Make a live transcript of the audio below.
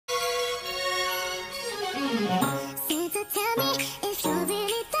Santa, tell me if you're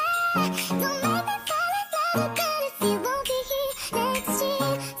really there. Don't make me fall in love again if you won't be here next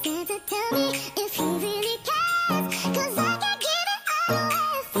year. Santa, tell me if he really cares, 'cause I can't give it all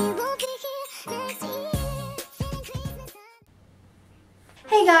away if he won't be here next year. Feeling Christmas time.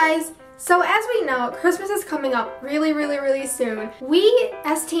 Hey guys! So as we know, Christmas is coming up really soon. We,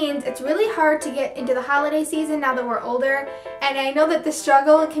 as teens, it's really hard to get into the holiday season now that we're older, and I know that the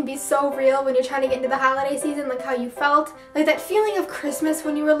struggle can be so real when you're trying to get into the holiday season, like how you felt, like that feeling of Christmas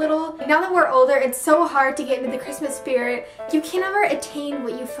when you were little. Now that we're older, it's so hard to get into the Christmas spirit. You can never attain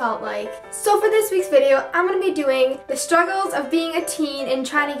what you felt like. So for this week's video, I'm going to be doing the struggles of being a teen and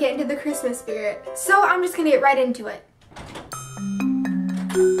trying to get into the Christmas spirit. So I'm just going to get right into it.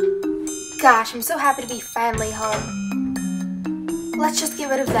 Gosh, I'm so happy to be finally home. Let's just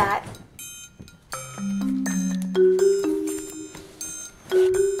get rid of that.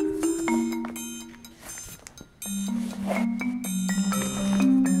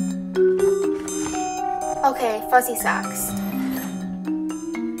 Okay, fuzzy socks.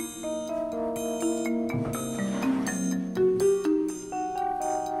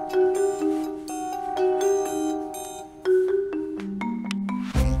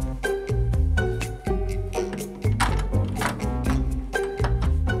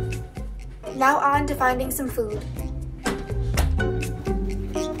 Now on to finding some food.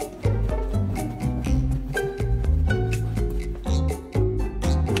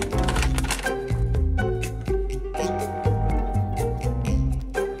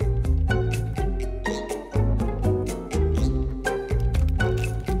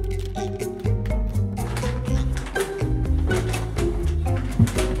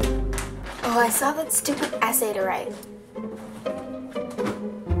 Oh, I saw that stupid essay to write.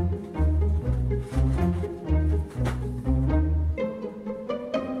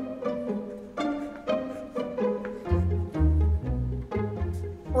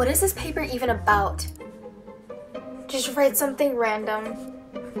 What is this paper even about? Just write something random.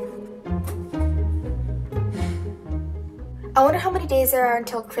 I wonder how many days there are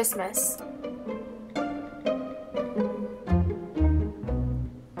until Christmas.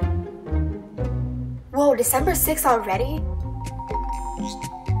 Whoa, December 6th already?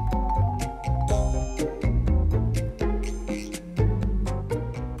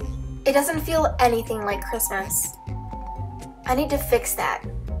 It doesn't feel anything like Christmas. I need to fix that.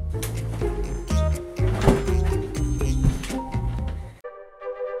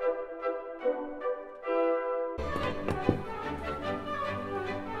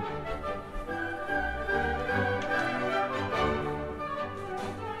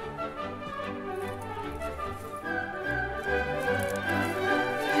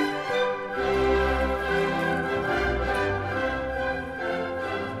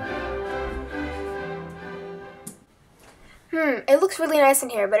 It looks really nice in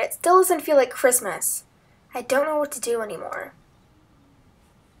here, but it still doesn't feel like Christmas. I don't know what to do anymore.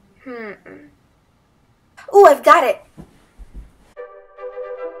 Ooh, I've got it!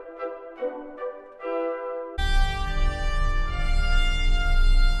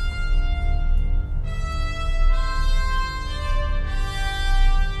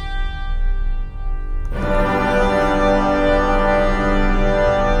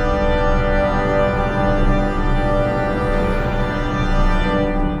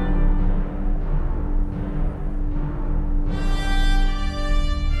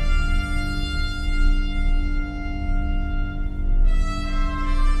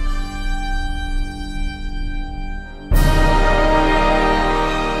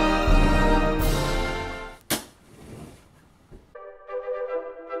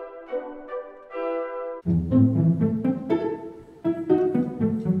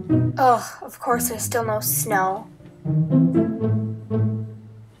 Ugh, of course there's still no snow.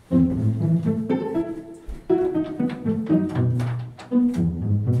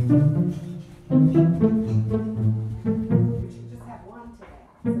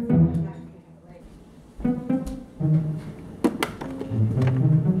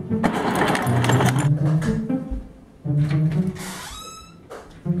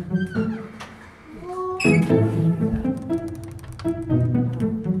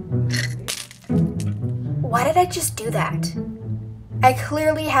 Why did I just do that? I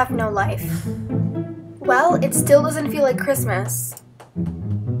clearly have no life. Well, it still doesn't feel like Christmas.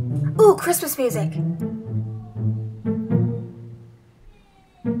 Ooh, Christmas music!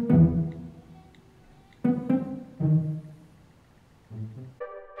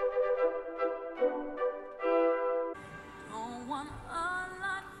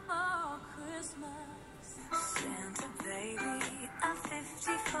 Santa baby, I'm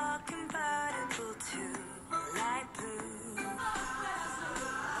 50 fucking compatible too.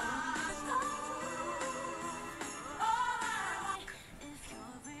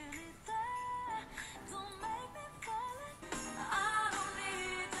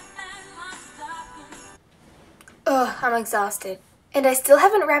 Ugh, I'm exhausted. And I still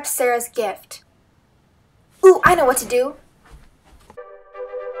haven't wrapped Sarah's gift. Ooh, I know what to do.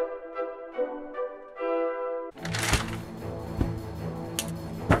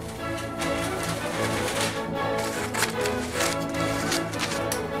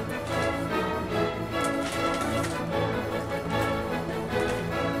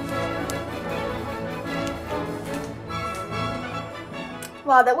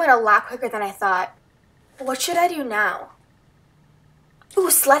 Wow, that went a lot quicker than I thought. What should I do now?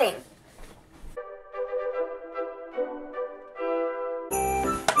 Ooh, sledding.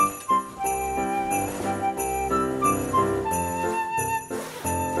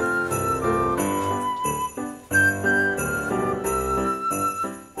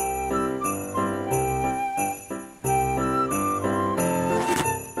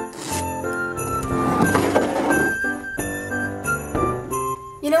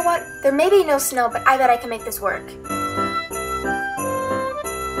 You know what? There may be no snow, but I bet I can make this work.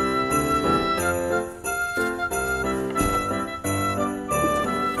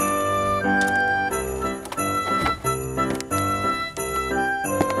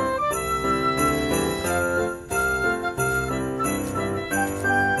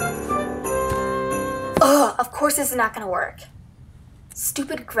 Ugh, of course this is not gonna work.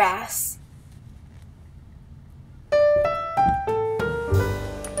 Stupid grass.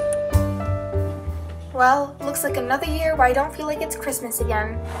 Well, looks like another year where I don't feel like it's Christmas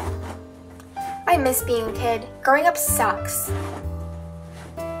again. I miss being a kid. Growing up sucks.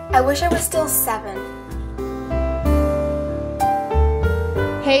 I wish I was still 7.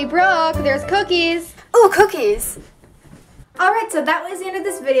 Hey Brooke, there's cookies! Ooh, cookies! Alright, so that was the end of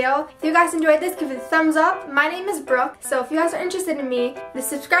this video. If you guys enjoyed this, give it a thumbs up. My name is Brooke, so if you guys are interested in me, the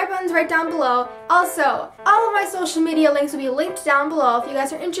subscribe button's right down below. Also, all of my social media links will be linked down below if you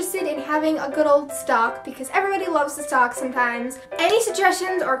guys are interested in having a good old stalk, because everybody loves to stalk sometimes. Any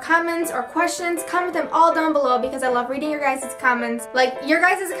suggestions or comments or questions, comment them all down below because I love reading your guys' comments. Like, your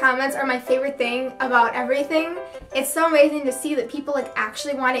guys' comments are my favorite thing about everything. It's so amazing to see that people like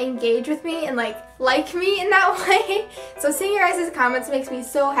actually want to engage with me and like me in that way. So seeing your guys' comments makes me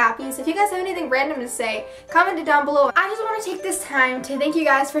so happy. So if you guys have anything random to say, comment it down below. I just want to take this time to thank you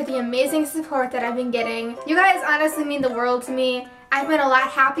guys for the amazing support that I've been getting. You guys honestly mean the world to me. I've been a lot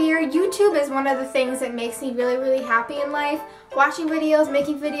happier. YouTube is one of the things that makes me really, really happy in life. Watching videos,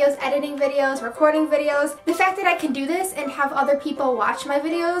 making videos, editing videos, recording videos. The fact that I can do this and have other people watch my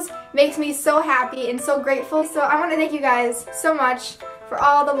videos makes me so happy and so grateful. So I want to thank you guys so much for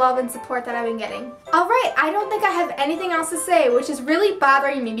all the love and support that I've been getting. Alright, I don't think I have anything else to say, which is really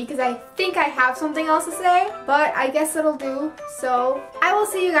bothering me because I think I have something else to say, but I guess it'll do. So I will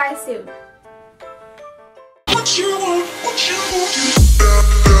see you guys soon.